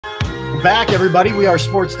We're back, everybody. We are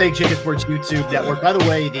Sports Take, JAKIB Sports YouTube Network. By the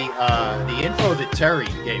way, the info that Terry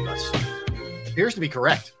gave us appears to be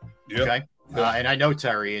correct. Yep. Okay, and I know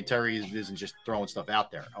Terry, and Terry isn't just throwing stuff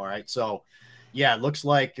out there. All right, so yeah, it looks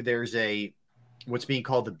like there's what's being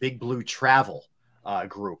called the Big Blue Travel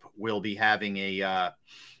group will be having an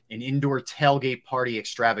indoor tailgate party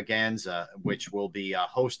extravaganza, which will be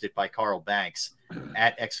hosted by Carl Banks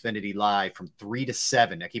at Xfinity Live from 3 to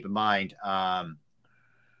 7. Now, keep in mind.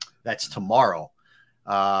 That's tomorrow.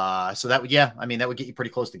 So that would, that would get you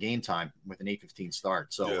pretty close to game time with an 8:15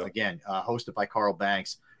 start. So again, hosted by Carl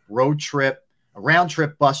Banks, round trip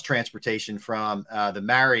bus transportation from the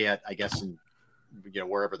Marriott, I guess, and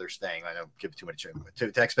wherever they're staying. I don't give too much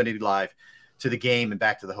to Xfinity Live to the game and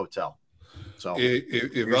back to the hotel. So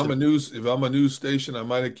if I'm a news station, I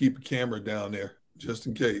might keep a camera down there just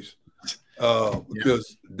in case,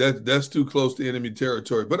 because that's too close to enemy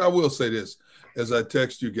territory. But I will say this. As I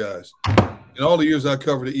text you guys, in all the years I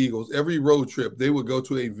covered the Eagles, every road trip, they would go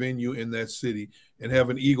to a venue in that city and have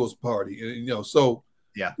an Eagles party. And,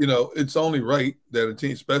 it's only right that a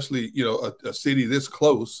team, especially, a city this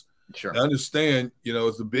close. Sure. I understand,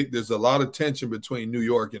 there's a lot of tension between New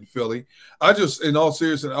York and Philly. In all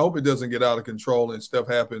seriousness, I hope it doesn't get out of control and stuff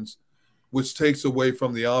happens, which takes away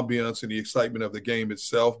from the ambiance and the excitement of the game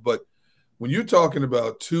itself. But when you're talking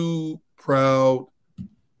about two proud,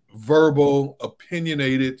 verbal,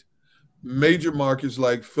 opinionated major markets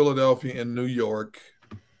like Philadelphia and New York,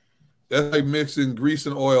 that's like mixing grease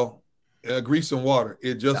and oil, grease and water.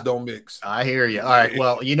 It just don't mix. I hear you. All right.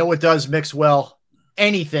 Well, you know what does mix well?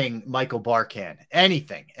 Anything, Michael Barkann.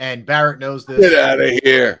 Anything. And Barrett knows this. Get out of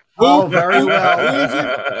here. Oh, very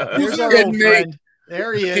well. Here's our old friend.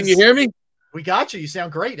 There he is. Can you hear me? We got you. You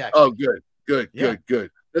sound great, actually. Oh, good. Good.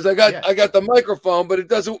 Because I got the microphone, but it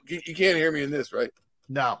doesn't. You can't hear me in this, right?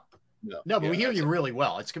 No, but we hear you really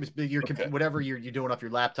well. It's whatever you're doing off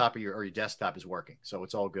your laptop or your desktop is working, so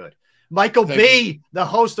it's all good. Michael B, the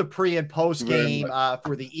host of pre and post game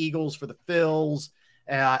for the Eagles, for the Phillies,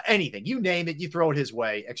 anything you name it, you throw it his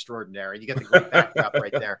way. Extraordinary. You got the great backdrop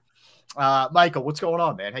right there. Michael, what's going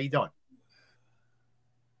on, man? How you doing?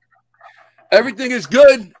 Everything is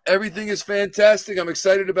good. Everything is fantastic. I'm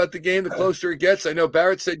excited about the game the closer it gets. I know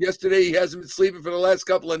Barrett said yesterday he hasn't been sleeping for the last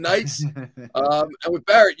couple of nights. And with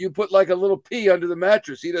Barrett, you put like a little pea under the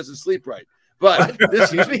mattress. He doesn't sleep right. But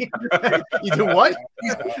this, excuse me, you do what?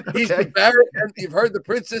 He's the Barrett, and you've heard the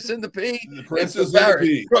princess and the pea. The princess and the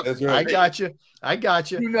pea. That's right. I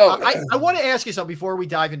got you. I want to ask you something before we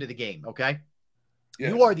dive into the game. Okay. Yeah.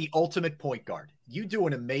 You are the ultimate point guard. You do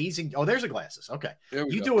an amazing. Oh, there's the glasses. Okay.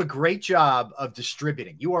 You do a great job of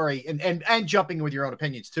distributing. You are and jumping with your own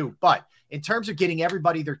opinions too. But in terms of getting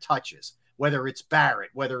everybody their touches, whether it's Barrett,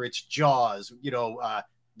 whether it's Jaws,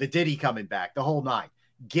 the Diddy coming back, the whole nine,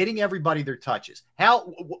 getting everybody their touches.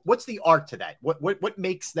 What's the art to that? What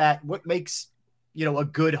makes that? What makes a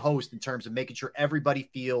good host in terms of making sure everybody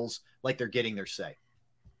feels like they're getting their say?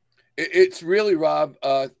 It's really, Rob,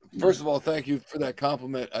 first of all, thank you for that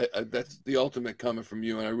compliment. That's the ultimate coming from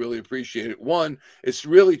you, and I really appreciate it. One, it's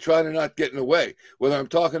really trying to not get in the way. Whether I'm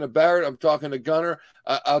talking to Barrett, I'm talking to Gunner,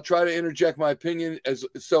 I'll try to interject my opinion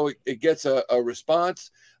so it gets a response.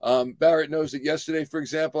 Barrett knows that yesterday, for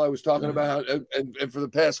example, I was talking about how, and for the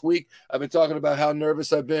past week, I've been talking about how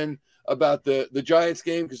nervous I've been about the Giants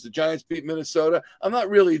game because the Giants beat Minnesota. I'm not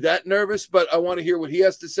really that nervous, but I want to hear what he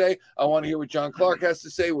has to say. I want to hear what John Clark has to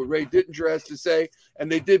say, what Ray Dittinger has to say,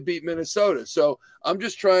 and they did beat Minnesota. So I'm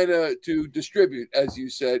just trying to distribute, as you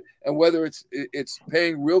said, and whether it's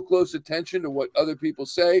paying real close attention to what other people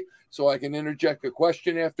say so I can interject a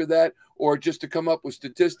question after that, or just to come up with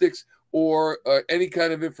statistics or any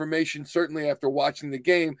kind of information, certainly after watching the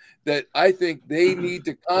game, that I think they need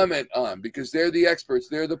to comment on because they're the experts,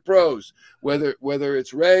 they're the pros, whether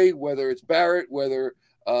it's Ray, whether it's Barrett, whether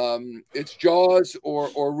it's Jaws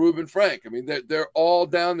or Reuben Frank. I mean, they're all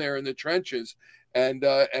down there in the trenches, and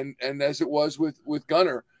as it was with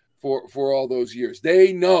Gunner for all those years,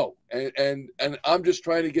 they know, and I'm just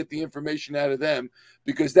trying to get the information out of them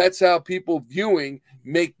because that's how people viewing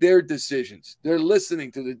make their decisions. They're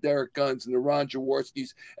listening to the Derrick Gunns and the Ron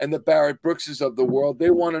Jaworskis and the Barrett Brookses of the world. They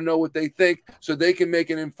want to know what they think so they can make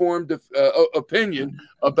an informed opinion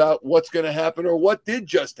about what's going to happen or what did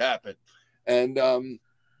just happen. And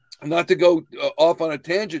not to go off on a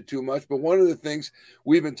tangent too much, but one of the things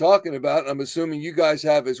we've been talking about, and I'm assuming you guys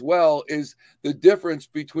have as well, is the difference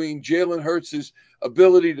between Jalen Hurts'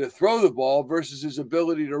 ability to throw the ball versus his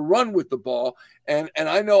ability to run with the ball. And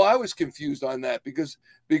I know I was confused on that because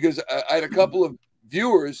I had a couple of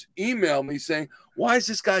viewers email me saying, why is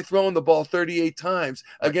this guy throwing the ball 38 times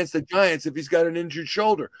against the Giants if he's got an injured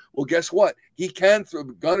shoulder? Well, guess what? He can throw.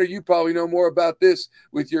 Gunner, you probably know more about this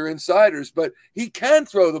with your insiders, but he can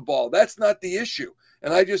throw the ball. That's not the issue.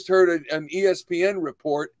 And I just heard an ESPN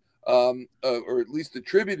report, or at least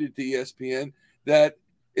attributed to ESPN, that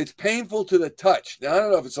it's painful to the touch. Now, I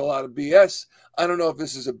don't know if it's a lot of BS. I don't know if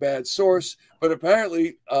this is a bad source, but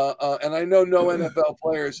apparently, and I know no NFL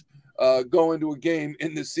players go into a game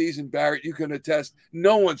in this season, Barrett, you can attest,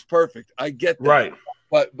 no one's perfect. I get that. Right.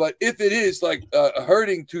 But if it is like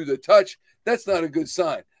hurting to the touch, that's not a good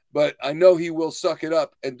sign. But I know he will suck it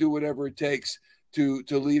up and do whatever it takes to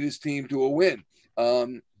lead his team to a win.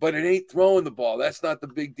 But it ain't throwing the ball. That's not the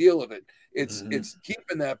big deal of it. It's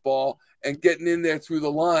keeping that ball and getting in there through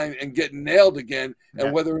the line and getting nailed again,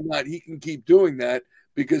 and whether or not he can keep doing that,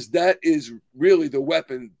 because that is really the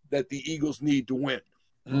weapon that the Eagles need to win.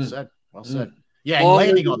 Well said. Well said. Yeah, and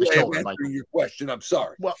landing on the shoulder. Answering your question, I'm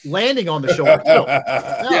sorry. Well, landing on the shoulder too.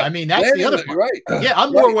 I mean, that's the other part. Right. Yeah,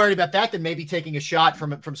 I'm more worried about that than maybe taking a shot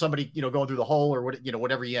from somebody, going through the hole or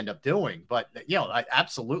whatever you end up doing. But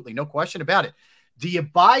absolutely, no question about it. Do you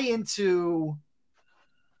buy into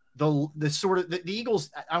the sort of the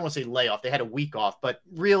Eagles? I don't want to say layoff. They had a week off, but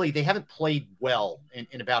really they haven't played well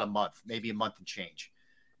in about a month, maybe a month and change.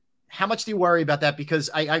 How much do you worry about that? Because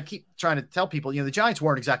I keep trying to tell people, the Giants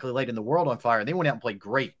weren't exactly lighting the world on fire, and they went out and played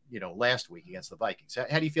great, last week against the Vikings.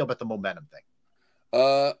 How do you feel about the momentum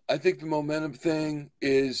thing? I think the momentum thing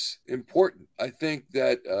is important. I think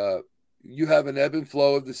that you have an ebb and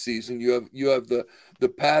flow of the season. You have the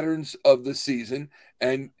patterns of the season,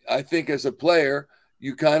 and I think as a player,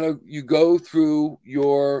 you go through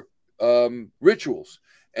your rituals.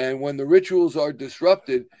 And when the rituals are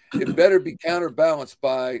disrupted, it better be counterbalanced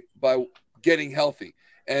by getting healthy.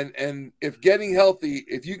 And if getting healthy,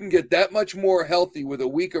 if you can get that much more healthy with a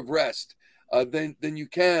week of rest, then you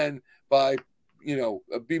can by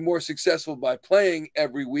be more successful by playing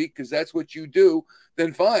every week, because that's what you do.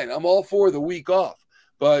 Then fine, I'm all for the week off.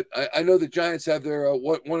 But I know the Giants have their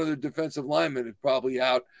one of their defensive linemen is probably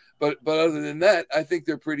out. But other than that, I think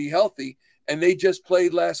they're pretty healthy, and they just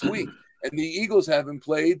played last week. And the Eagles haven't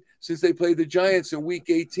played since they played the Giants in Week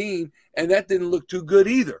 18, and that didn't look too good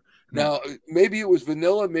either. Now, maybe it was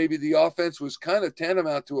vanilla. Maybe the offense was kind of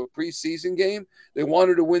tantamount to a preseason game. They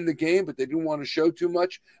wanted to win the game, but they didn't want to show too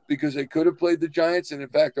much because they could have played the Giants, and in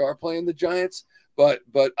fact are playing the Giants. But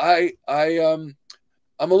I'm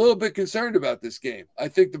a little bit concerned about this game. I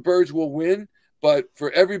think the Birds will win, but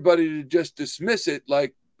for everybody to just dismiss it,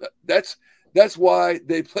 like that's why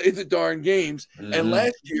they play the darn games. And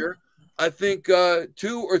last year, I think 2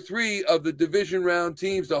 or 3 of the division round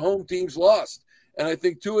teams, the home teams, lost. And I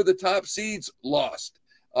think 2 of the top seeds lost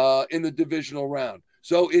in the divisional round.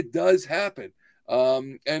 So it does happen.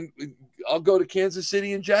 And I'll go to Kansas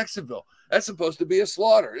City and Jacksonville. That's supposed to be a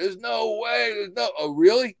slaughter. There's no way. Oh,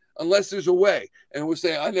 really? Unless there's a way. And we're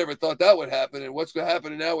saying, I never thought that would happen. And what's going to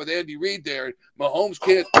happen now with Andy Reid there? Mahomes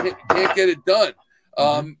can't get it done.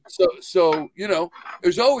 So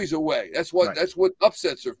there's always a way. That's what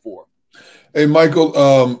upsets are for. Hey,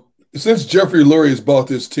 Michael, since Jeffrey Lurie has bought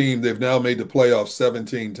this team, they've now made the playoffs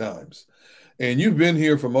 17 times. And you've been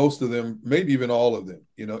here for most of them, maybe even all of them,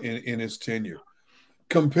 in his tenure.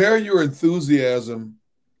 Compare your enthusiasm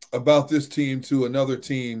about this team to another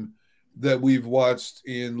team that we've watched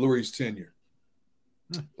in Lurie's tenure.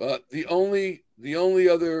 The only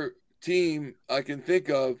other team I can think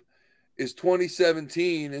of is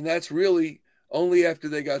 2017, and that's really only after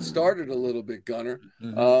they got started a little bit, Gunner.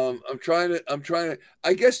 I'm trying to.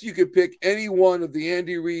 I guess you could pick any one of the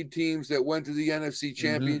Andy Reid teams that went to the NFC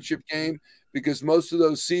Championship game, because most of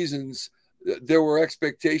those seasons there were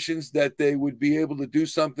expectations that they would be able to do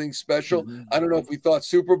something special. I don't know if we thought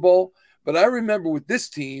Super Bowl, but I remember with this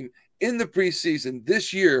team in the preseason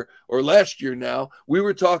this year or last year now, we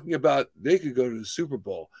were talking about they could go to the Super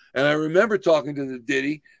Bowl. And I remember talking to the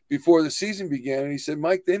Diddy before the season began, and he said,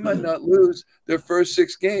 Mike, they might not lose their first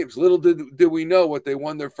 6 games. Little did we know what they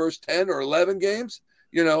won their first 10 or 11 games,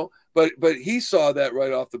 but he saw that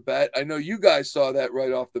right off the bat. I know you guys saw that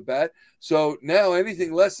right off the bat. So now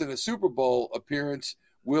anything less than a Super Bowl appearance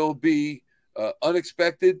will be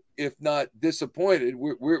unexpected, if not disappointed.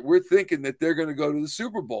 We're thinking that they're going to go to the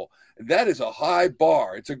Super Bowl. And that is a high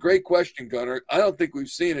bar. It's a great question, Gunner. I don't think we've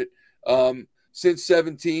seen it since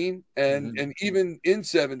 17, and even in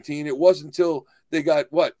 17, it wasn't until they got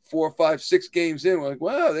 4, 5, 6 games in. We're like,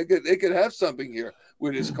 wow, they could have something here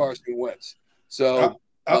with this Carson Wentz. So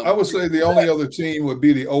I would say the only other team would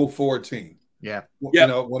be the 04 team. Yeah. You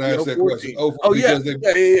know, when I asked that question.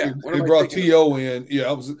 They brought T.O. in. Yeah,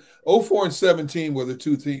 I was 04 and 17 were the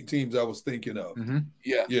two teams I was thinking of.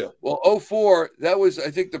 Yeah. Well, 04, that was,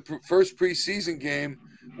 I think, the first preseason game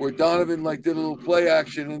where Donovan did a little play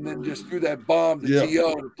action and then just threw that bomb to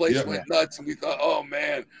T.O. and the place went nuts. And we thought, oh,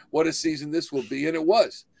 man, what a season this will be. And it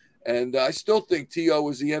was. And I still think T.O.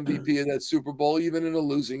 was the MVP of that Super Bowl, even in a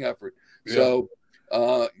losing effort. Yeah. So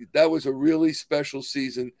that was a really special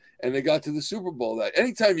season. And they got to the Super Bowl.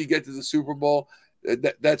 Anytime you get to the Super Bowl,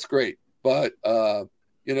 that's great. But,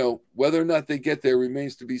 you know, whether or not they get there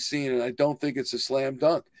remains to be seen. And I don't think it's a slam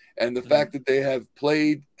dunk. And the fact that they have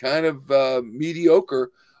played kind of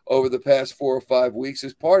mediocre over the past 4 or 5 weeks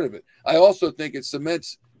is part of it. I also think it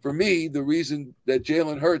cements, for me, the reason that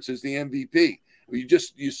Jalen Hurts is the MVP.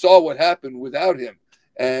 You saw what happened without him.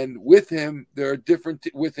 And with him, they're different.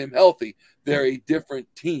 With him healthy, they're a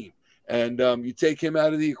different team. And you take him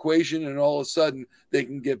out of the equation, and all of a sudden they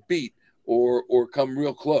can get beat or come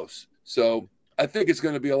real close. So I think it's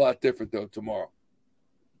going to be a lot different, though, tomorrow.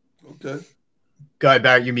 Okay. Go ahead,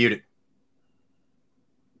 Barrett. You're muted.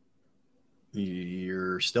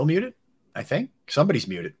 You're still muted, I think. Somebody's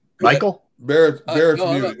muted. Michael? Barrett's muted.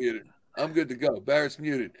 I'm not muted. I'm good to go. Barrett's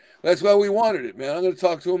muted. That's why we wanted it, man. I'm going to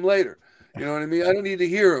talk to him later. You know what I mean? I don't need to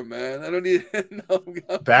hear him, man. I don't need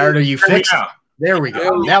no. Barrett, are you fixed? There we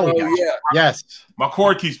go. Now we go. Yeah. Yes. My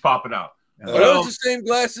cord keeps popping out. Are those the same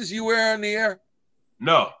glasses you wear on the air?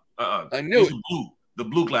 No. I knew These are blue. The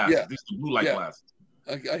blue glasses. Yeah. These are blue light glasses.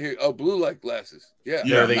 I hear. Oh, blue light glasses. Yeah.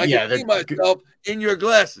 Yeah. I can see myself in your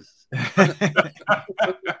glasses.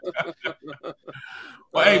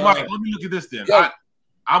 Well, hey, Mike, let me look at this then.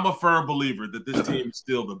 I'm a firm believer that this team is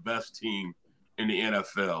still the best team in the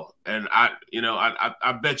NFL. And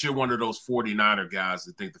I bet you're one of those 49er guys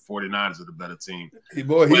that think the 49ers are the better team. He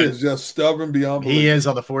is just stubborn beyond belief. He is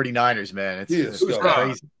on the 49ers, man. It's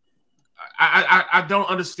crazy. I don't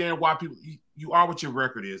understand why people – you are what your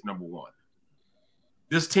record is, number one.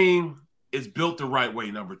 This team is built the right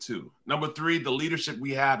way, number two. Number three, the leadership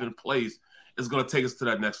we have in place is going to take us to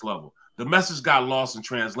that next level. The message got lost in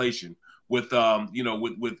translation with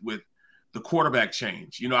the quarterback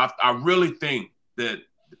change. You know, I really think that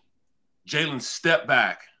Jalen stepped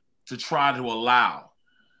back to try to allow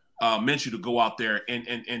Minshew to go out there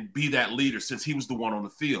and be that leader since he was the one on the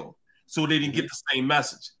field. So they didn't get the same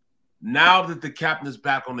message. Now that the captain is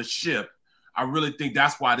back on the ship, I really think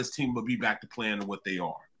that's why this team will be back to playing what they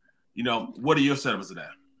are. You know, what are your sentiments of that?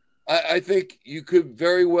 I think you could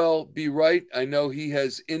very well be right. I know he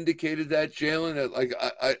has indicated that, Jalen,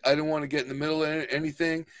 that I don't want to get in the middle of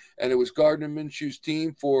anything, and it was Gardner Minshew's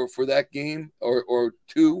team for that game or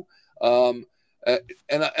two, and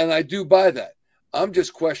I do buy that. I'm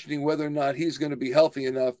just questioning whether or not he's going to be healthy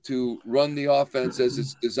enough to run the offense as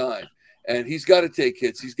it's designed. And he's got to take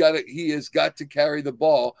hits. He has got to carry the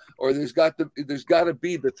ball, or there's got to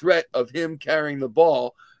be the threat of him carrying the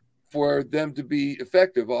ball for them to be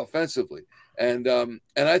effective offensively. And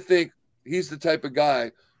I think he's the type of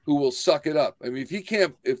guy who will suck it up. I mean, if he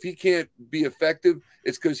can't be effective,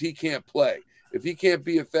 it's because he can't play. If he can't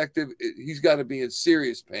be effective, he's got to be in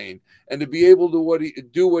serious pain. And to be able to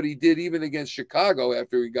do what he did even against Chicago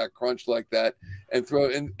after he got crunched like that and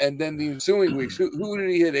then the ensuing weeks, who did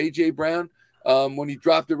he hit? A.J. Brown when he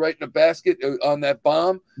dropped it right in the basket on that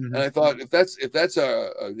bomb. Mm-hmm. And I thought, if that's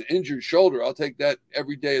an injured shoulder, I'll take that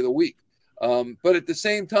every day of the week. But at the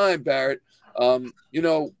same time, Barrett, you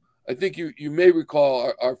know, I think you may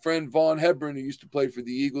recall our friend Vaughn Hebron, who used to play for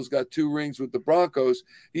the Eagles, got 2 rings with the Broncos.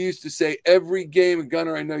 He used to say every game, and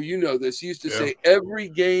Gunner, I know you know this, he used to say every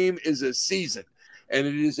game is a season. And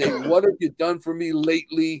it is a what have you done for me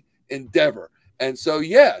lately endeavor. And so,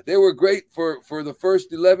 they were great for the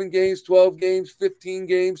first 11 games, 12 games, 15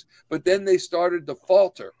 games, but then they started to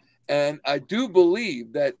falter. And I do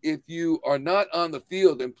believe that if you are not on the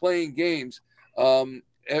field and playing games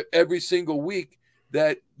every single week,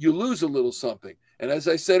 that you lose a little something. And as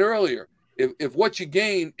I said earlier, if what you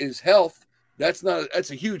gain is health, that's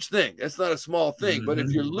a huge thing. That's not a small thing. Mm-hmm. But if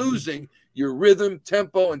you're losing your rhythm,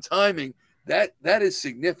 tempo, and timing, that is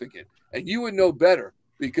significant. And you would know better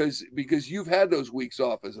because you've had those weeks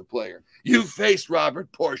off as a player. You faced Robert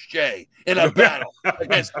Porsche in a battle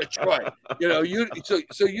against Detroit. You know,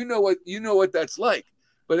 so you know what that's like.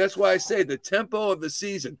 But that's why I say the tempo of the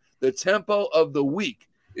season, the tempo of the week,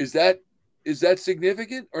 is that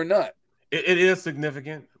significant or not? It is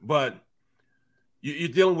significant, but you're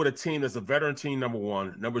dealing with a team that's a veteran team, number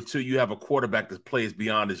one. Number two, you have a quarterback that plays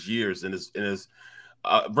beyond his years and is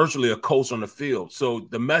virtually a coach on the field. So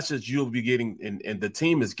the message you'll be getting and the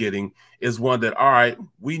team is getting is one that, all right,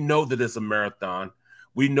 we know that it's a marathon.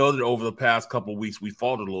 We know that over the past couple of weeks we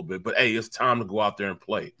faltered a little bit, but hey, it's time to go out there and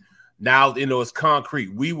play. Now, it's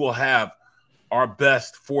concrete. We will have our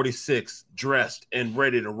best 46 dressed and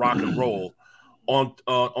ready to rock and roll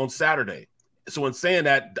on Saturday. So in saying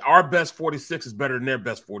that, our best 46 is better than their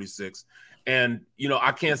best 46. And,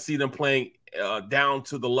 I can't see them playing down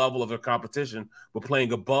to the level of their competition, but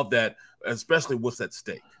playing above that, especially what's at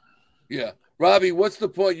stake. Yeah. Robbie, what's the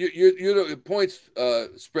point? You're the points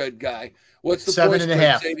spread guy. What's the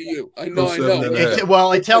 7.5 say to you? I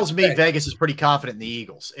know. It tells me Vegas is pretty confident in the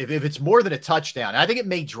Eagles. If it's more than a touchdown, I think it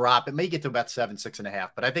may drop. It may get to about 6.5.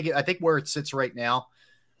 But I think where it sits right now,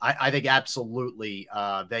 I think absolutely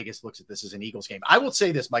Vegas looks at this as an Eagles game. I will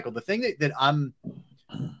say this, Michael. The thing that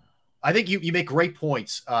I think you make great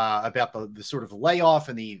points about the sort of layoff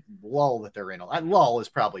and the lull that they're in. That lull is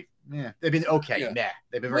probably they've been okay. Yeah.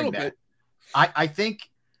 They've been very meh. I think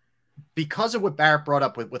because of what Barrett brought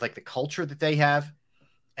up with like the culture that they have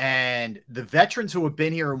and the veterans who have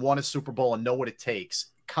been here and won a Super Bowl and know what it takes,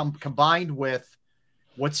 combined with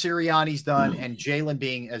what Sirianni's done and Jalen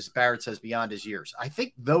being, as Barrett says, beyond his years, I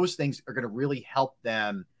think those things are going to really help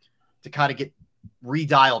them to kind of get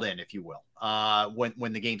redialed in, if you will,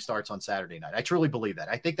 when the game starts on Saturday night. I truly believe that.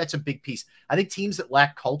 I think that's a big piece. I think teams that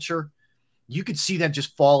lack culture, you could see them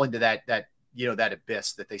just fall into that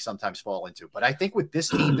abyss that they sometimes fall into. But I think with this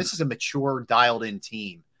team, this is a mature, dialed-in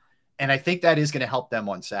team, and I think that is going to help them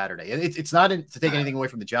on Saturday. It's not to take anything away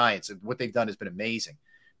from the Giants. What they've done has been amazing.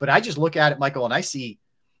 But I just look at it, Michael, and I see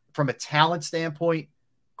from a talent standpoint,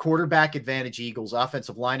 quarterback advantage Eagles,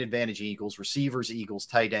 offensive line advantage Eagles, receivers Eagles,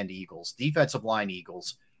 tight end Eagles, defensive line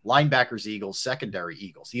Eagles, linebackers Eagles, secondary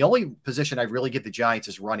Eagles. The only position I really give the Giants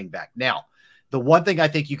is running back. Now, the one thing I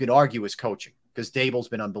think you could argue is coaching, because Dable's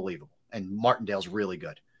been unbelievable and Martindale's really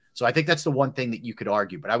good. So I think that's the one thing that you could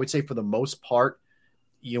argue. But I would say for the most part,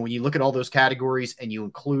 when you look at all those categories and you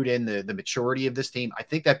include in the maturity of this team, I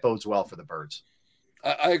think that bodes well for the Birds.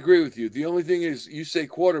 I agree with you. The only thing is you say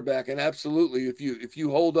quarterback, and absolutely, if you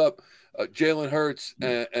hold up Jalen Hurts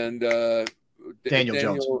and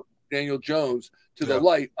Daniel Jones to the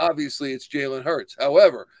light, obviously it's Jalen Hurts.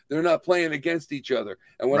 However, they're not playing against each other.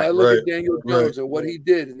 And when I look at Daniel Jones and what he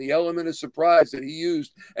did and the element of surprise that he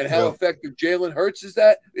used and how effective Jalen Hurts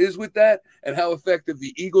is with that and how effective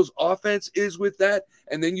the Eagles offense is with that,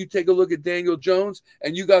 and then you take a look at Daniel Jones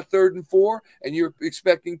and you got 3rd and 4 and you're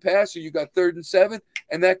expecting pass, or you got 3rd and 7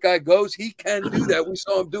 and that guy goes, he can do that. We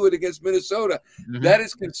saw him do it against Minnesota. That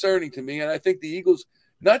is concerning to me. And I think the Eagles,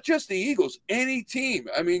 not just the Eagles, any team.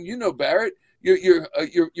 I mean, Barrett,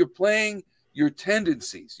 you're playing your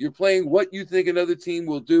tendencies. You're playing what you think another team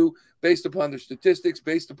will do based upon their statistics,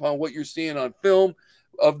 based upon what you're seeing on film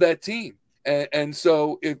of that team. And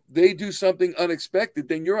so if they do something unexpected,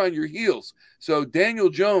 then you're on your heels. So Daniel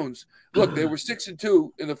Jones, look, they were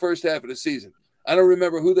 6-2 in the first half of the season. I don't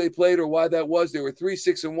remember who they played or why that was. They were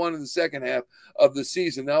 3-6-1 in the second half of the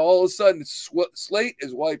season. Now, all of a sudden, slate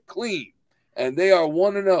is wiped clean, and they are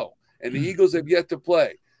 1-0, and the Eagles have yet to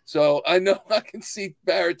play. So I know I can see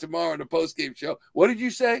Barrett tomorrow in the postgame show. What did you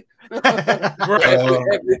say? after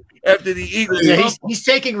the Eagles. Yeah, he's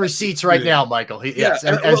taking receipts right now, Michael.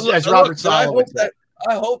 As Robert Sala would say.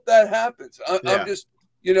 I hope that happens. I'm just,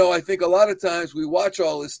 I think a lot of times we watch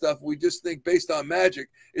all this stuff. We just think based on magic,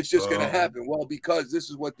 it's just going to happen. Well, because this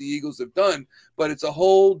is what the Eagles have done, but it's a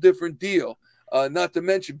whole different deal. Not to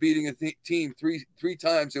mention beating a team three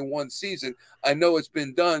times in one season. I know it's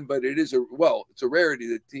been done, but it's a rarity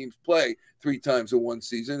that teams play 3 times in one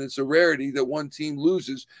season. It's a rarity that one team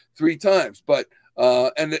loses 3 times. But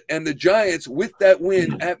and the Giants, with that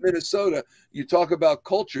win at Minnesota, you talk about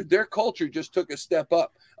culture. Their culture just took a step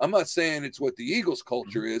up. I'm not saying it's what the Eagles'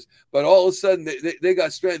 culture is, but all of a sudden they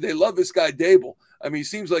got strength. They love this guy Dable. I mean, he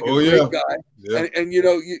seems like a great guy. Yeah. And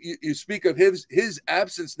you speak of his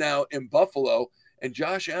absence now in Buffalo, and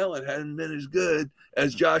Josh Allen hadn't been as good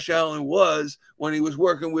as Josh Allen was when he was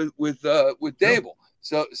working with Dable.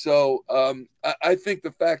 So I think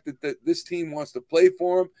the fact that this team wants to play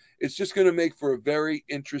for him, it's just going to make for a very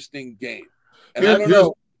interesting game. And I don't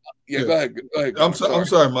know. Yeah, go ahead. I'm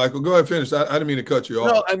sorry, Michael. Go ahead, finish. I didn't mean to cut you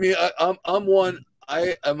off. No, I mean,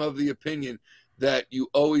 I am of the opinion that you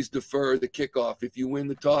always defer the kickoff if you win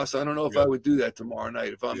the toss. I don't know if I would do that tomorrow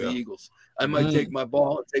night if I'm the Eagles. I might take my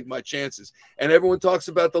ball and take my chances. And everyone talks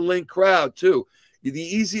about the Link crowd too. The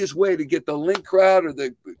easiest way to get the Link crowd or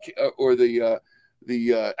the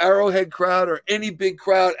Arrowhead crowd or any big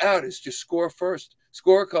crowd out is just score first.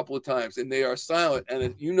 Score a couple of times, and they are silent.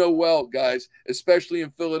 And well, guys, especially in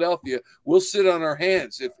Philadelphia, we'll sit on our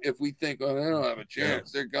hands if we think, oh, they don't have a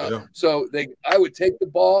chance. They're gone. Yeah. So I would take the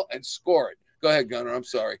ball and score it. Go ahead, Gunnar. I'm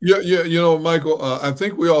sorry. Yeah. You know, Michael, I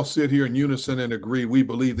think we all sit here in unison and agree. We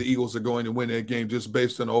believe the Eagles are going to win that game just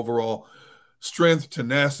based on overall strength,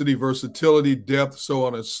 tenacity, versatility, depth, so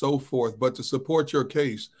on and so forth. But to support your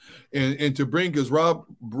case and to bring, because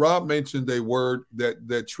Rob mentioned a word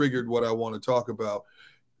that triggered what I want to talk about,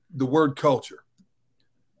 the word culture.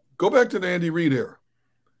 Go back to the Andy Reid era.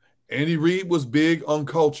 Andy Reid was big on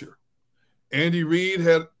culture. Andy Reid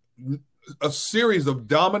had a series of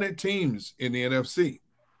dominant teams in the NFC.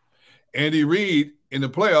 Andy Reid, in the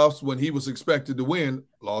playoffs, when he was expected to win,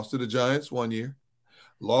 lost to the Giants one year,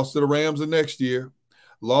 lost to the Rams the next year,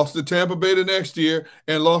 lost to Tampa Bay the next year,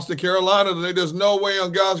 and lost to Carolina. There's no way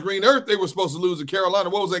on God's green earth they were supposed to lose to Carolina.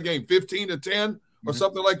 What was that game, 15-10 or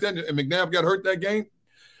something like that? And McNabb got hurt that game.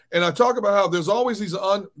 And I talk about how there's always these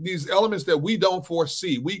elements that we don't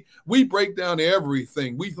foresee. We break down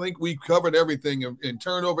everything. We think we covered everything and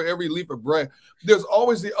turn over every leaf of breath. There's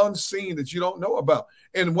always the unseen that you don't know about.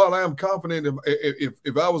 And while I am confident,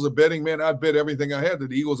 if I was a betting man, I'd bet everything I had that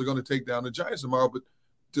the Eagles are going to take down the Giants tomorrow. But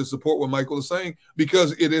to support what Michael is saying,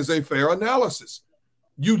 because it is a fair analysis.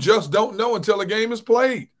 You just don't know until a game is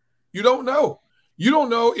played. You don't know. You don't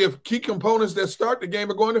know if key components that start the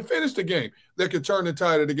game are going to finish the game that could turn the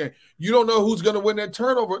tide of the game. You don't know who's going to win that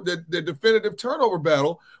turnover, the definitive turnover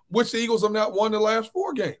battle, which the Eagles have not won the last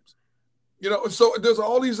 4 games. You know, so there's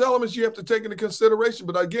all these elements you have to take into consideration.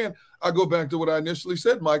 But again, I go back to what I initially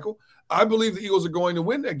said, Michael. I believe the Eagles are going to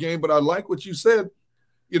win that game, but I like what you said,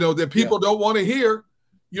 you know, that people don't want to hear.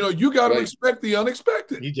 You know, you got to respect the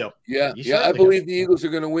unexpected. You do. Yeah, I believe the Eagles are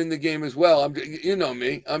going to win the game as well. You know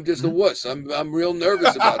me. I'm just a wuss. I'm real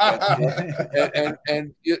nervous about that.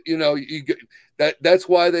 and you know, that's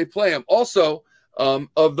why they play them. Also,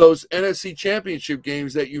 of those NFC Championship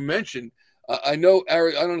games that you mentioned, I know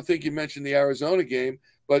I don't think you mentioned the Arizona game,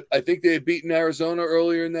 but I think they had beaten Arizona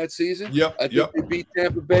earlier in that season. I think they beat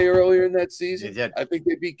Tampa Bay earlier in that season. They did. I think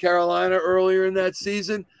they beat Carolina earlier in that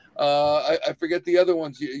season. I forget the other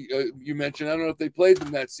ones you mentioned. I don't know if they played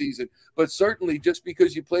them that season, but certainly just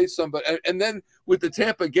because you play somebody, and then with the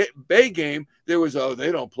Tampa Bay game, there was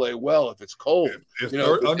they don't play well if it's cold. It's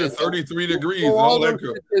under 33 degrees.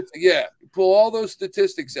 Pull all those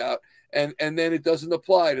statistics out, and then it doesn't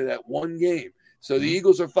apply to that one game. So the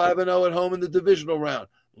Eagles are 5-0 at home in the divisional round,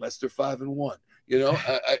 unless they're 5-1. You know,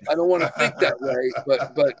 I don't want to think that way,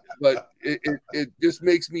 but it just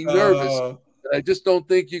makes me nervous. I just don't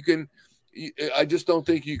think you can. I just don't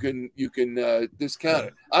think you can discount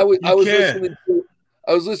it. I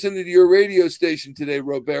was listening to your radio station today,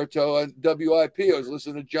 Roberto, on WIP. I was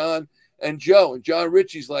listening to John and Joe, and John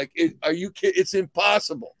Ritchie's like, "Are you kidding? It's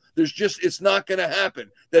impossible. It's not going to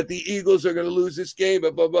happen that the Eagles are going to lose this game."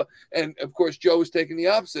 Blah, blah, blah. And of course, Joe was taking the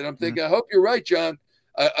opposite. I'm thinking, I hope you're right, John.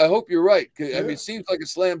 I hope you're right. I mean, it seems like a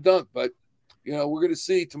slam dunk, but you know, we're going to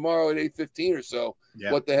see tomorrow at 8:15 or so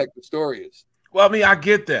what the heck the story is. Well, I mean, I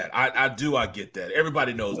get that. I get that.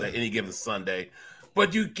 Everybody knows that any given Sunday.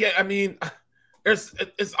 But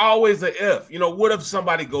it's always an if. You know, what if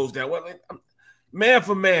somebody goes down? Well, man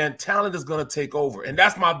for man, talent is going to take over. And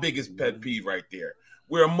that's my biggest pet peeve right there.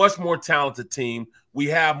 We're a much more talented team. We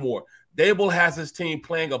have more. Dable has his team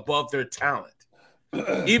playing above their talent.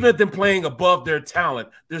 Even if they're playing above their talent,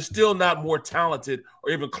 they're still not more talented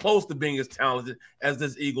or even close to being as talented as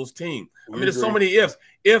this Eagles team. I mean, there's so many ifs.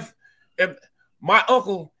 If my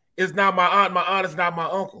uncle is not my aunt is not my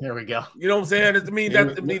uncle. There we go. You know what I'm saying? Let me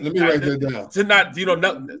write that down. To not,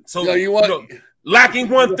 lacking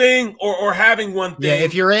one thing or having one thing. Yeah,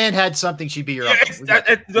 if your aunt had something, she'd be your uncle.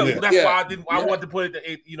 That's why I want to put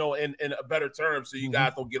it, in a better term, so you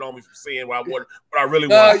guys don't get on me for saying what I really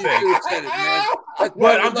want to say. Said it, man.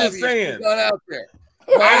 But I'm just saying. Not out there.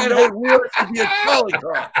 I know to be a trolley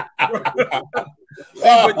car.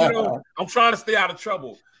 But I'm trying to stay out of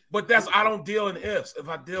trouble. But I don't deal in ifs. If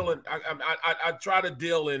I deal in, I try to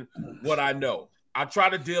deal in what I know. I try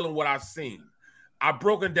to deal in what I've seen. I've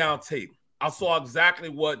broken down tape. I saw exactly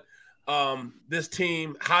what how this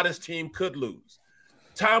team could lose.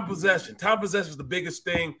 Time possession. Time possession is the biggest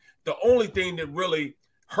thing. The only thing that really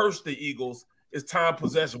hurts the Eagles is time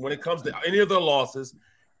possession when it comes to any of their losses.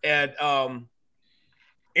 And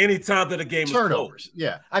any time that a game is turnovers. Close.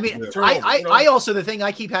 Yeah. I mean, I also, the thing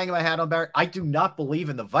I keep hanging my hat on, Barrett, I do not believe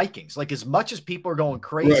in the Vikings. Like, as much as people are going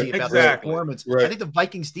crazy about their performance, I think the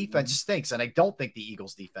Vikings defense stinks, and I don't think the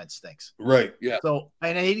Eagles defense stinks. Right. Yeah. So,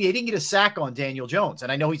 and he didn't get a sack on Daniel Jones, and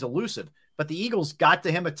I know he's elusive, but the Eagles got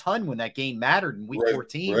to him a ton when that game mattered in week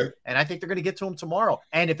 14, and I think they're going to get to him tomorrow.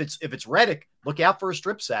 And if it's Reddick, look out for a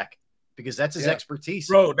strip sack, because that's his expertise.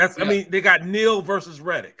 Bro, I mean, they got Neal versus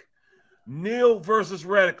Reddick. Neal versus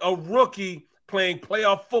Reddick, a rookie playing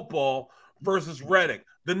playoff football versus Reddick,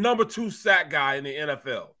 the number 2 sack guy in the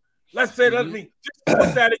NFL. Let's say, let me just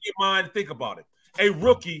put that in your mind. Think about it. A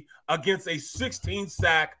rookie against a 16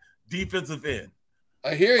 sack defensive end.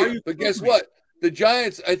 I hear you, but guess what? The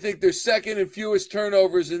Giants, I think they're second in fewest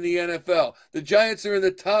turnovers in the NFL. The Giants are in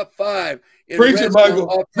the top 5 in red zone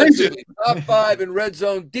offensively, top 5 in red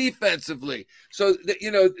zone defensively. So,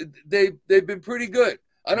 they've been pretty good.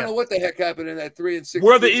 I don't know what the heck happened in that 3 and 6.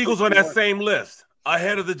 Were the Eagles on that same list,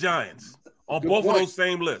 ahead of the Giants, on both of those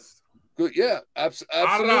same lists? Good, yeah,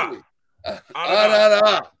 absolutely.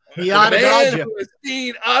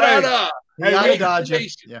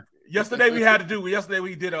 Yesterday we had to do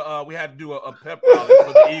a pep rally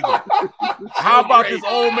for the Eagles. How about this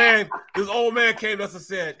old man? This old man came to us and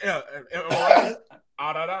said, Am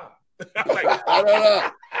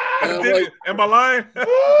I lying?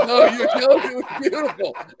 No, it was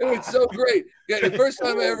beautiful. It was so great. Yeah, the first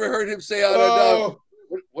time I ever heard him say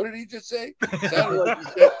what did he just say? It sounded like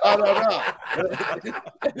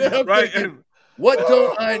he said right. Thinking, what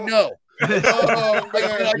don't I know?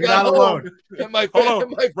 You're not alone.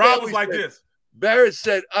 Rob was like this. Barrett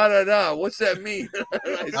said, what's that mean?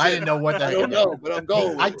 I didn't know what that. I don't know, but I'm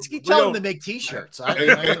going. I keep telling him to make T-shirts.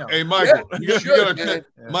 Hey, Michael, you gotta check.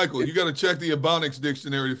 Michael, you gotta check the Ebonics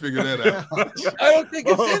dictionary to figure that out. I don't think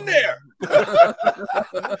it's in there.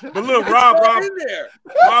 But look, Rob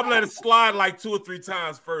let it slide like 2 or 3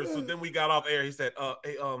 times first. So then we got off air. He said,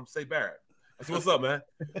 "Hey, say Barrett." I said, "What's up, man?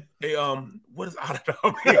 Hey, what is I don't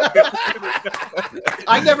know."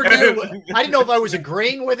 I never knew. I didn't know if I was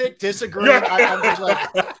agreeing with it, disagreeing. I'm just like,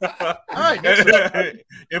 all right.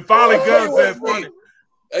 And finally, Gunn said, "Funny."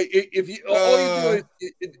 If you all you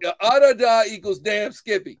do is "Adada" equals damn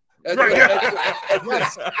Skippy. That's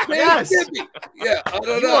yes. Skippy. Yeah,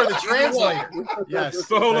 you are the translator. Yes.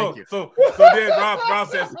 So hold on. So then Rob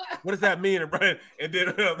says, "What does that mean?" And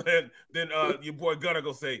then your boy Gunner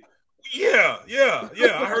go say, Yeah.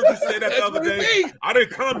 I heard you say that the other day. I didn't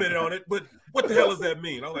comment on it, but what the hell does that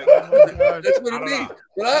mean? I'm like, that's what it means.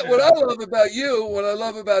 What I love about you, what I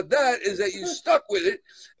love about that is that you stuck with it,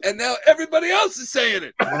 and now everybody else is saying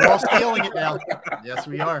it. We're all stealing it now. Yes,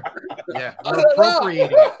 we are. Yeah, we're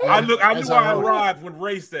appropriating it. I knew I arrived when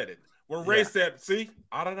Ray said it. When Ray said, "See,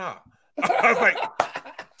 I don't know." I was like.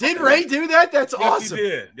 Did Ray do that? That's awesome. He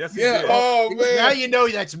did. Yes, he did. Oh man! Now you know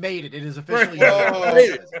that's made it. It is officially.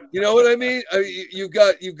 You know what I mean? You've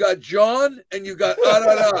got John and you got coming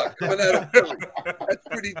out of Philly. That's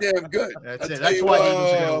pretty damn good. That's it. That's why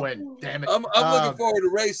Eagles are going to win. Damn it! I'm looking forward to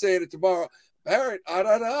Ray saying it tomorrow. Barrett,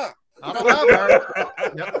 Barrett. After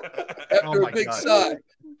a big sigh.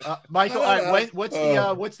 Michael,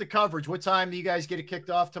 what's the coverage? What time do you guys get it kicked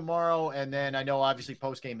off tomorrow? And then I know obviously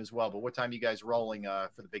post game as well, but what time are you guys rolling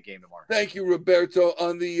for the big game tomorrow? Thank you, Roberto.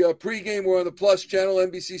 On the pregame, we're on the Plus channel,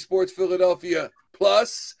 NBC Sports Philadelphia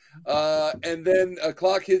Plus, and then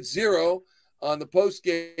clock hits 0 on the post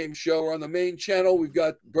game show. We're on the main channel. We've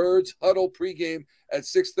got Birds Huddle pregame at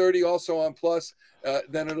 6:30, also on Plus.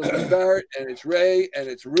 Then it'll be Barrett and it's Ray and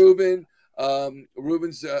it's Ruben.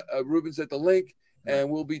 Ruben's at the link.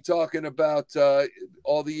 And we'll be talking about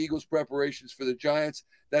all the Eagles' preparations for the Giants.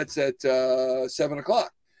 That's at 7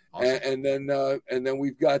 o'clock. Awesome. And then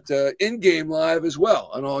we've got in-game live as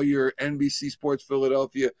well on all your NBC Sports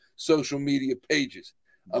Philadelphia social media pages.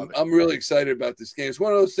 I'm really excited about this game. It's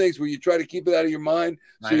one of those things where you try to keep it out of your mind.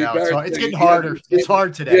 So it's getting harder. It's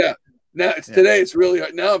hard today. Yeah. Now today it's really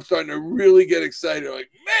hard. Now I'm starting to really get excited. I'm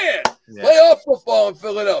like, man, playoff football in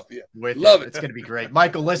Philadelphia. Love it. It's going to be great.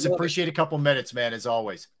 Michael, listen, appreciate a couple minutes, man, as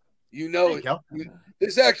always. You know it.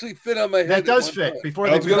 This actually fit on my head. That does fit. Before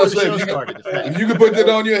the show started. If you can put that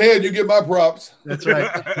on your head, you get my props. That's right.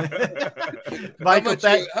 Michael,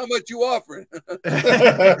 how much you offering?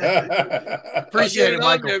 Appreciate it,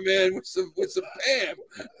 Michael. There, man, with some Pam.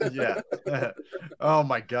 Yeah. Oh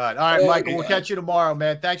my God. All right, Michael. We'll catch you tomorrow,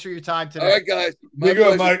 man. Thanks for your time today. All right, guys. Be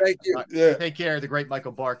good, Mike. Thank you. Right. Yeah. Take care of the great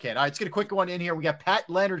Michael Barkann. All right, let's get a quick one in here. We got Pat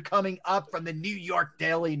Leonard coming up from the New York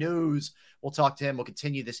Daily News. We'll talk to him. We'll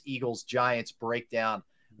continue this Eagles-Giants breakdown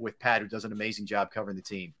with Pat, who does an amazing job covering the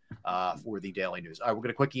team for the Daily News. All right, we're going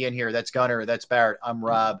to quickie in here. That's Gunner. That's Barrett. I'm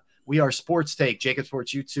Rob. We are Sports Take, JAKIB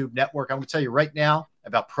Sports YouTube Network. I'm going to tell you right now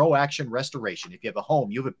about Pro Action Restoration. If you have a home,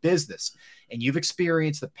 you have a business, and you've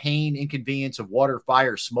experienced the pain, inconvenience of water,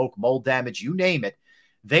 fire, smoke, mold damage, you name it,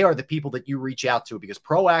 they are the people that you reach out to because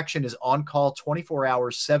Pro Action is on call 24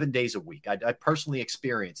 hours, 7 days a week. I personally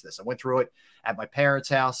experienced this. I went through it at my parents'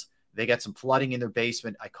 house. They got some flooding in their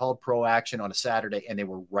basement. I called Pro Action on a Saturday, and they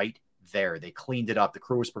were right there. They cleaned it up. The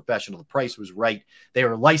crew was professional. The price was right. They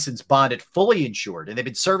were licensed, bonded, fully insured, and they've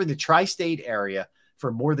been serving the tri-state area for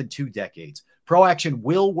more than 2 decades. ProAction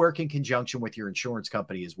will work in conjunction with your insurance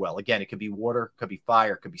company as well. Again, it could be water, could be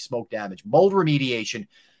fire, could be smoke damage, mold remediation,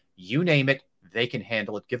 you name it, they can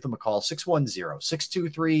handle it. Give them a call,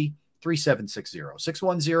 610-623-3760,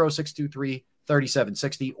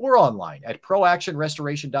 610-623-3760, or online at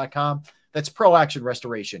proactionrestoration.com. That's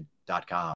proactionrestoration.com.